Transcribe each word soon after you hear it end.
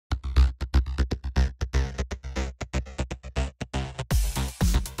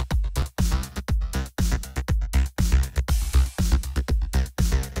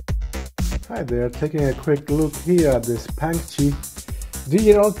Hi there, taking a quick look here at this pangshi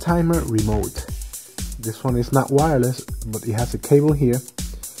digital timer remote. This one is not wireless, but it has a cable here,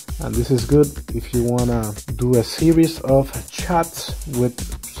 and this is good if you wanna do a series of shots with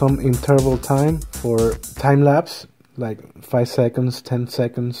some interval time for time lapse, like 5 seconds, 10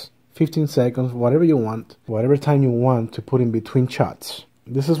 seconds, 15 seconds, whatever you want, whatever time you want to put in between shots.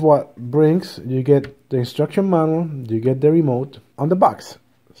 This is what brings, you get the instruction manual, you get the remote on the box.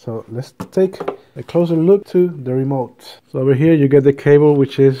 So let's take a closer look to the remote. So over here you get the cable,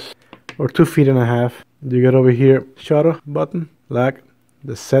 which is or 2.5 feet. You get over here shutter button, like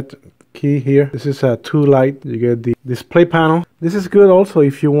the set key here. This is a 2 light. You get the display panel. This is good also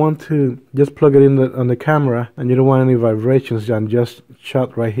if you want to just plug it in on the camera and you don't want any vibrations, and just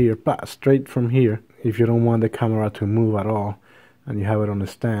shot right here, straight from here. If you don't want the camera to move at all and you have it on the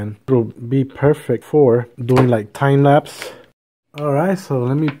stand, it will be perfect for doing like time lapse. Alright, so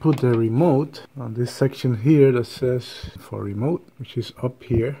let me put the remote on this section here that says for remote, which is up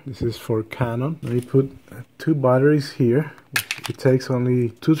here. This is for Canon. Let me put 2 batteries here. It takes only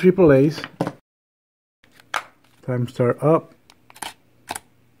 2 AAAs. Time start up.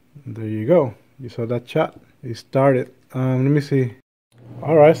 There you go. You saw that shot. It started. Let me see.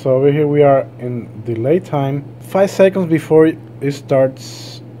 Alright, so over here we are in delay time. 5 seconds before it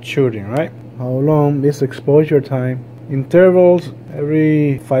starts shooting, right? How long is exposure time? Intervals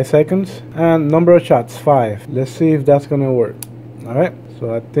every 5 seconds, and number of shots 5. Let's see if that's gonna work. All right,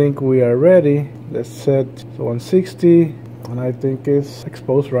 so I think we are ready. Let's set 160, and I think it's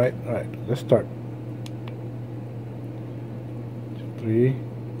exposed right. All right, let's start. 3,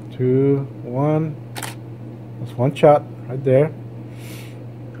 2, 1. That's 1 shot right there.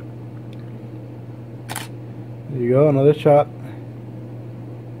 There you go, another shot.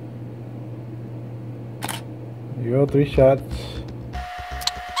 You go, 3 shots.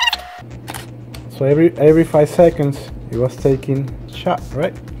 So every 5 seconds it was taking a shot,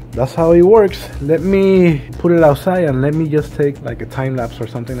 right? That's how it works. Let me put it outside and let me just take like a time lapse or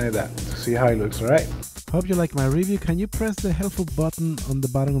something like that to see how it looks. All right. Hope you like my review. Can you press the helpful button on the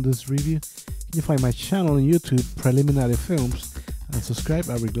bottom of this review? Can you find my channel on YouTube, Preliminary Films, and subscribe?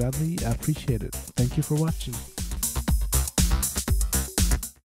 I would gladly appreciate it. Thank you for watching.